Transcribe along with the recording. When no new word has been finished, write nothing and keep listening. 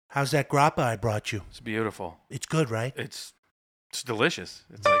How's that grappa I brought you? It's beautiful. It's good, right? It's delicious.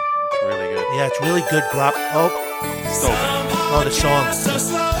 It's really good. Yeah, it's really good grappa. Oh, It's open. oh, the song. So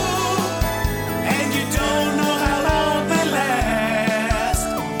slow, and you don't know how long they last.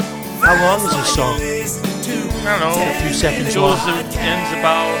 How long is this song? I don't know. A few seconds Jules long. ends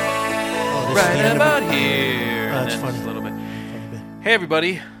about Oh, this is the end of right it. about here. Oh, that's and then funny. just a little bit. Funny bit. Hey,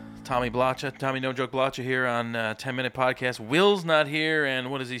 everybody. Tommy No Joke Blacha here on 10 Minute Podcast. Will's not here,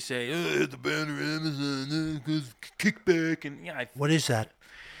 and what does he say? The banner Amazon, kickback, and yeah. What is that?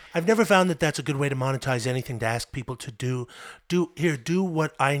 I've never found that that's a good way to monetize anything, to ask people to do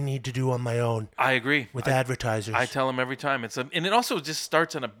what I need to do on my own I agree. with advertisers. I tell him every time. And it also just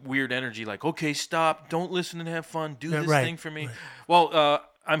starts on a weird energy, like, okay, stop, don't listen and have fun, do this right, thing for me. right. Well,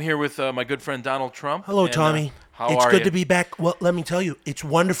 I'm here with my good friend Donald Trump. Hello, and, Tommy. How it's are good you? to be back. Well, let me tell you, it's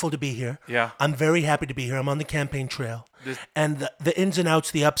wonderful to be here. Yeah. I'm very happy to be here. I'm on the campaign trail. This- And the ins and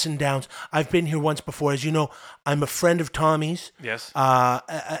outs, the ups and downs. I've been here once before. As you know, I'm a friend of Tommy's. Yes.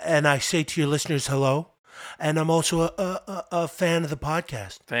 And I say to your listeners, hello. And I'm also a fan of the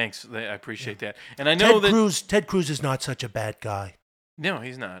podcast. Thanks. I appreciate that. And I know Ted Cruz is not such a bad guy. No,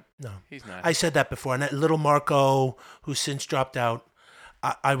 he's not. No. He's not. I said that before. And that little Marco, who's since dropped out,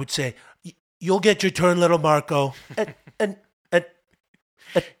 I would say, you'll get your turn, little Marco. And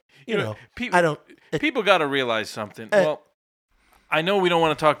you know, I don't. People got to realize something. Well, I know we don't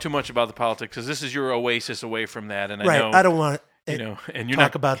want to talk too much about the politics because this is your oasis away from that, and Right. I know I don't want to and you're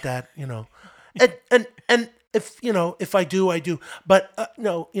talk not about that. And if I do, I do. But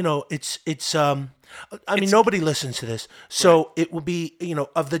no, it's. I mean, nobody listens to this, so it will be,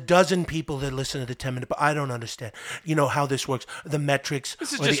 of the dozen people that listen to the 10 minute. But I don't understand, how this works, the metrics.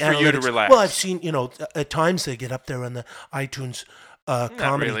 This is or just the for you to analytics. relax. Well, I've seen, at times they get up there on the iTunes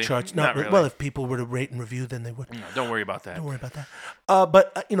comedy really. charts. Not really. Well, if people were to rate and review, then they would. No, don't worry about that. Don't worry about that.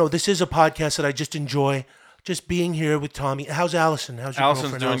 But this is a podcast that I just enjoy. Just being here with Tommy. How's Allison? How's your Allison's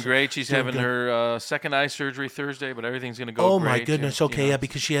girlfriend, doing Allison? great. She's Doing having good. her second eye surgery Thursday, but everything's going to go Oh great. my goodness! and, Okay, yeah,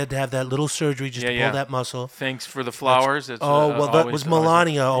 because she had to have that little surgery just to pull that muscle. Thanks for the flowers. It's, That always- was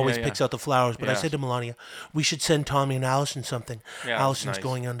Melania. Always yeah, picks out the flowers. But I Yes. said to Melania, we should send Tommy and Allison something. Yeah, Allison's nice.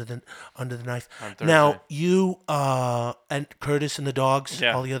 going under the knife. On Thursday. Now you and Curtis and the dogs,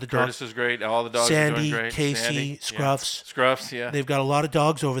 all the other dogs, Curtis is great. All the dogs Sandy, are doing great. Casey, Sandy, Scruffs. Yeah. Scruffs, yeah. They've got a lot of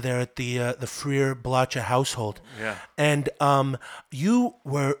dogs over there at the Freer Blacha household. Yeah. And you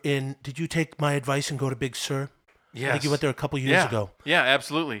were in. Did you take my advice and go to Big Sur? Yes. I think you went there a couple years ago. Yeah,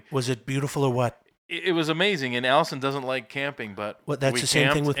 absolutely. Was it beautiful or what? It was amazing, and Allison doesn't like camping, but Well, that's we the same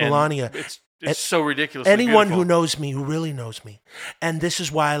thing camped, with and Melania. It's so ridiculous. Anyone who knows me, who really knows me, and this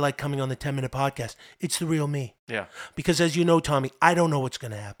is why I like coming on the 10 minute podcast. It's the real me. Yeah, Because as you know, Tommy, I don't know what's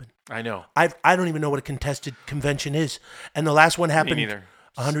going to happen. I know. I don't even know what a contested convention is. And the last one happened neither.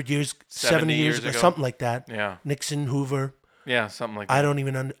 100 years, 70 70 years years ago, ago. something like that. Yeah. Nixon, Hoover. Yeah, something like that. I don't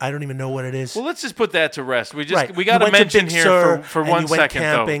even know what it is. Well, let's just put that to rest. We right. got to You went mention Big here Sur, for and 1 you went second,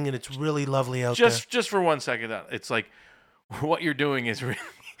 camping, though. and it's really lovely out there. Just for 1 second, it's like what you're doing is really,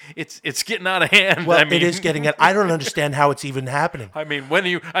 it's getting out of hand. Well, I mean, it is getting it. I don't understand how it's even happening. I mean,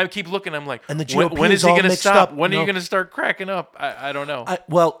 I keep looking. I'm like, And the GOP when is is he all going to mixed stop? up, When are you no. going to start cracking up? I don't know.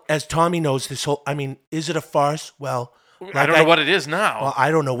 Well, as Tommy knows, is it a farce? Well, I don't know what it is now. Well,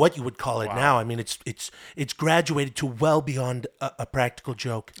 I don't know what you would call it now. I mean, it's graduated to well beyond a practical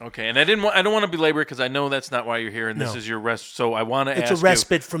joke. Okay, and I don't want to belabor it because I know that's not why you're here, and this No. is your rest. So I want to ask It's you. a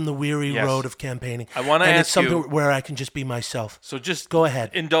respite from the weary Yes. road of campaigning. I wanna and ask it's something you- where I can just be myself. So just Go ahead.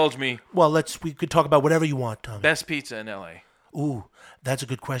 Indulge me. Well, we could talk about whatever you want, Tommy. Best pizza in L.A. Ooh, that's a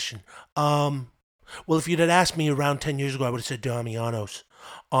good question. Well, if you'd had asked me around 10 years ago, I would have said Damiano's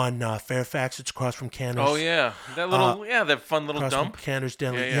on Fairfax. It's across from Canner's. Oh yeah, that little that fun little Across dump. from Canner's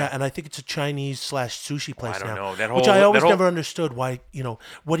Deli. Yeah, Yeah, yeah. and I think it's a Chinese / sushi place I don't now. know. That which whole- I always that whole- never understood. Why,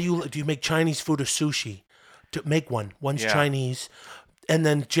 what do you make Chinese food or sushi? To make one. One's Yeah. Chinese and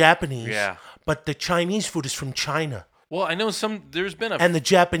then Japanese. Yeah. But the Chinese food is from China. Well, I know there's been a And the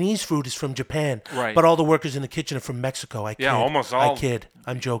Japanese food is from Japan. Right. But all the workers in the kitchen are from Mexico. I kid. Yeah, almost all. I kid.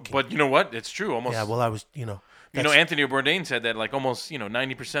 I'm joking. But you know what? It's true. Almost. Yeah, well, I was, that's- Anthony Bourdain said that like almost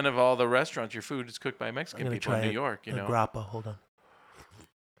 90% of all the restaurants, your food is cooked by I'm Mexican gonna people in try New it. York. A grappa. Hold on.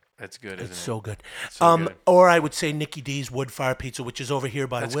 That's good, isn't It's it? so good. so good. Or I would say Nicky D's Wood Fire Pizza, which is over here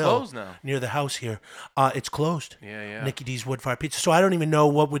by That's Will, closed now. near the house here. It's closed. Yeah. Nicky D's Wood Fire Pizza. So I don't even know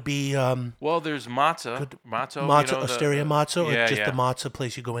what would be Well, there's Matzo. Matzo, Osteria Matzo, or just the Matzo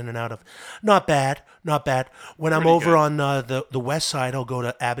place you go in and out of. Not bad. When I'm Pretty over good. on the west side, I'll go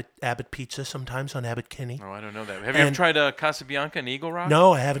to Abbott Pizza sometimes on Abbott Kinney. Oh, I don't know that. Have you ever tried Casabianca and Eagle Rock?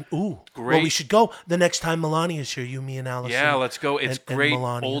 No, I haven't. Ooh, Great. Well, we should go the next time Melania's here. You, me, and Allison. Yeah, let's go. It's and great,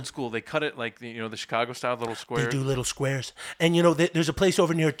 Melania. old school. They cut it like the Chicago style little square. They do little squares, and there's a place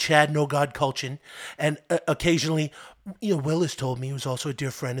over near Chad No God Culchin, and occasionally, Will has told me, who's also a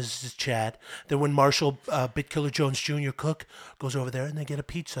dear friend, is Chad, that when Marshall Bitkiller Jones Jr. cook goes over there and they get a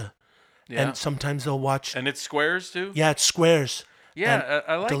pizza, and sometimes they'll watch. And it's squares too. Yeah, it's squares. Yeah,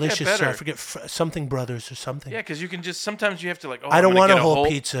 I like delicious. that better. I forget something brothers or something. Yeah, because you can just sometimes you have to like. Oh, I don't I'm want gonna a get whole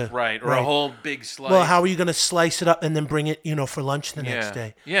pizza, right? Or a whole big slice. Well, how are you going to slice it up and then bring it, for lunch the next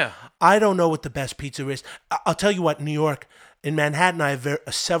day? Yeah. I don't know what the best pizza is. I'll tell you what, New York, in Manhattan, I have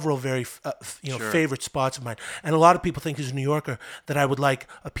several very favorite spots of mine, and a lot of people think as a New Yorker that I would like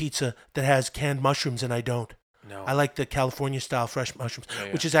a pizza that has canned mushrooms, and I don't. No. I like the California style fresh mushrooms,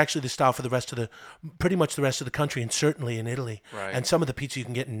 which is actually the style for pretty much the rest of the country, and certainly in Italy. Right. And some of the pizza you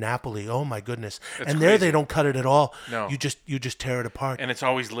can get in Napoli. Oh my goodness! That's and there crazy. they don't cut it at all. No. You just tear it apart. And it's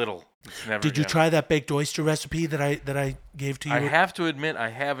always little. It's never. Did you try that baked oyster recipe that I gave to you? I have to admit, I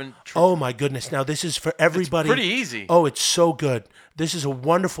haven't. Oh my goodness! Now this is for everybody. It's pretty easy. Oh, it's so good. This is a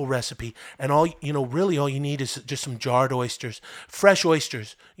wonderful recipe, and all you need is just some jarred oysters, fresh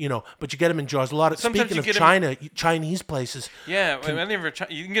oysters. But you get them in jars. Sometimes Speaking you of get 'em- China, Chinese places. Yeah,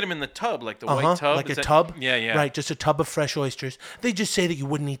 you can get them in the tub, like the white tub. Like Is a that- tub. Yeah. Right, just a tub of fresh oysters. They just say that you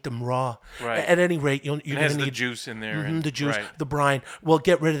wouldn't eat them raw. Right. At any rate, you're It going has to the need juice in there. the juice, Right. the brine. Well,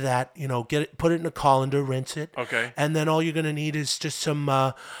 get rid of that. Get it, put it in a colander, rinse it. Okay. And then all you're going to need is just some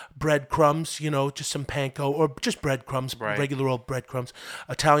breadcrumbs, just some panko or just breadcrumbs, Right. regular old breadcrumbs,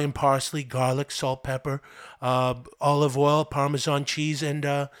 Italian parsley, garlic, salt, pepper, olive oil, Parmesan cheese,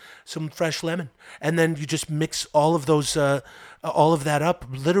 and some fresh lemon. And then you just mix all of those, all of that up,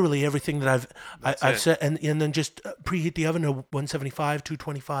 literally everything that I've said, and then just preheat the oven to 175,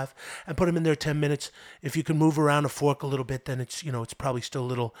 225, and put them in there 10 minutes. If you can move around a fork a little bit, then it's probably still a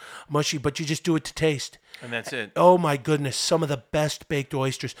little mushy, but you just do it to taste. And that's it. Oh my goodness, some of the best baked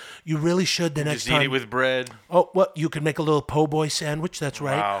oysters. You really should the next Just time. eat it with bread. Oh, what? You can make a little po' boy sandwich, that's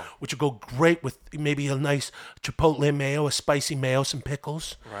right. Wow. Which would go great with maybe a nice chipotle mayo, a spicy mayo, some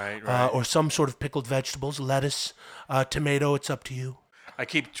pickles. Right. Or some sort of pickled vegetables, lettuce, tomato, it's up to you. I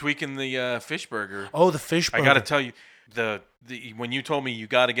keep tweaking the fish burger. Oh, the fish burger. I got to tell you, the when you told me you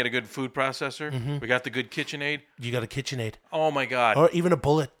got to get a good food processor, Mm-hmm. we got the good KitchenAid. You got a KitchenAid. Oh my God. Or even a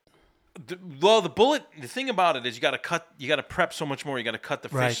bullet. The thing about it is you got to prep so much more. You got to cut the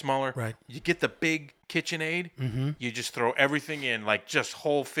fish Right, smaller. right. You get the big KitchenAid. Mm-hmm. You just throw everything in, like just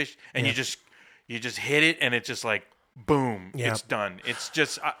whole fish, and you just hit it, and it's just like boom, Yeah. it's done. It's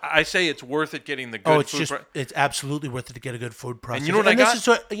just I say it's worth it getting the good. Oh, it's food just it's absolutely worth it to get a good food processor. And you know what I got? This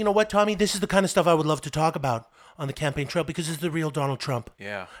is you know what, Tommy? This is the kind of stuff I would love to talk about on the campaign trail because it's the real Donald Trump.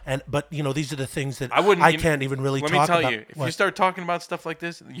 Yeah. But these are the things that I can't even really Let talk about. me tell you, if you start talking about stuff like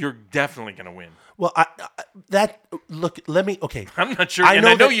this, you're definitely gonna win. Well, okay. I'm not sure. I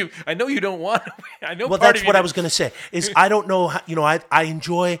know you don't want to win. I know. Well, part that's of you what I do. was going to say. Is I don't know. I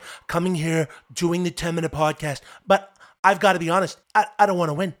enjoy coming here, doing the 10-minute podcast, but I've got to be honest. I don't want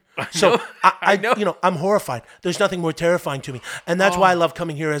to win. So I know. I'm horrified. There's nothing more terrifying to me, and that's why I love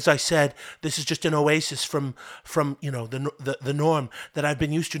coming here. As I said, this is just an oasis from the norm that I've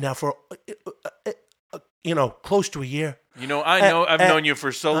been used to now for close to a year. I've known you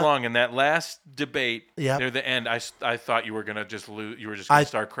for so long. In that last debate Yep. near the end, I thought you were gonna just lose. You were just gonna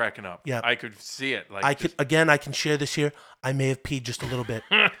start cracking up. Yeah. I could see it. Like I can share this here. I may have peed just a little bit.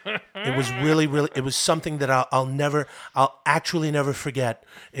 It was really, it was something that I'll actually never forget.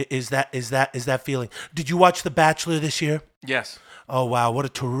 Is that feeling? Did you watch The Bachelor this year? Yes. Oh wow, what a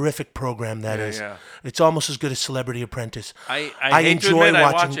terrific program that is! Yeah. It's almost as good as Celebrity Apprentice. I hate to admit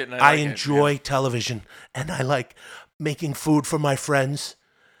I watch it and I like it, enjoy television, and I like making food for my friends.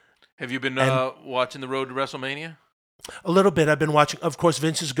 Have you been watching The Road to WrestleMania? A little bit. I've been watching. Of course,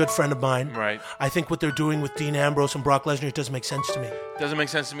 Vince is a good friend of mine. Right. I think what they're doing with Dean Ambrose and Brock Lesnar, it doesn't make sense to me. Doesn't make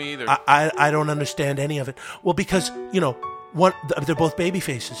sense to me either. I don't understand any of it. Well, because They're both baby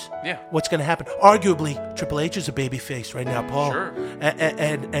faces. Yeah. What's going to happen? Arguably, Triple H is a baby face right now, Paul. Sure.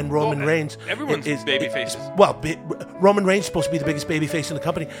 And Roman Reigns. Everyone's baby faces. Roman Reigns is supposed to be the biggest baby face in the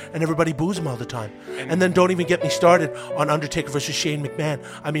company, and everybody boos him all the time. And then don't even get me started on Undertaker versus Shane McMahon.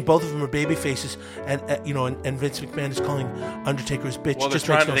 I mean, both of them are baby faces, and Vince McMahon is calling Undertaker his bitch. Well, Just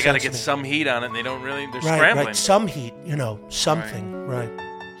makes no they got to sense get me. some heat on it, and they don't really. They're Right, scrambling. right. Some heat, something. Right.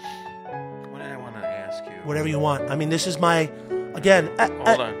 What did I want to ask you? Whatever you want. I mean, this is my. Again,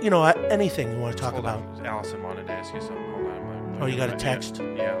 Hold on. anything you want to talk Hold about. on. Allison wanted to ask you something. Hold on. Oh, you got a text?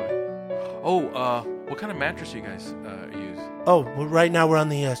 Yeah. Oh, what kind of mattress you guys use? Oh, well, right now we're on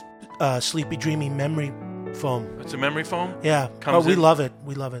the Sleepy Dreamy Memory Foam. It's a memory foam? Yeah. Comes we in? love it.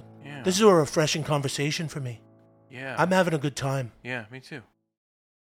 We love it. Yeah. This is a refreshing conversation for me. Yeah. I'm having a good time. Yeah, me too.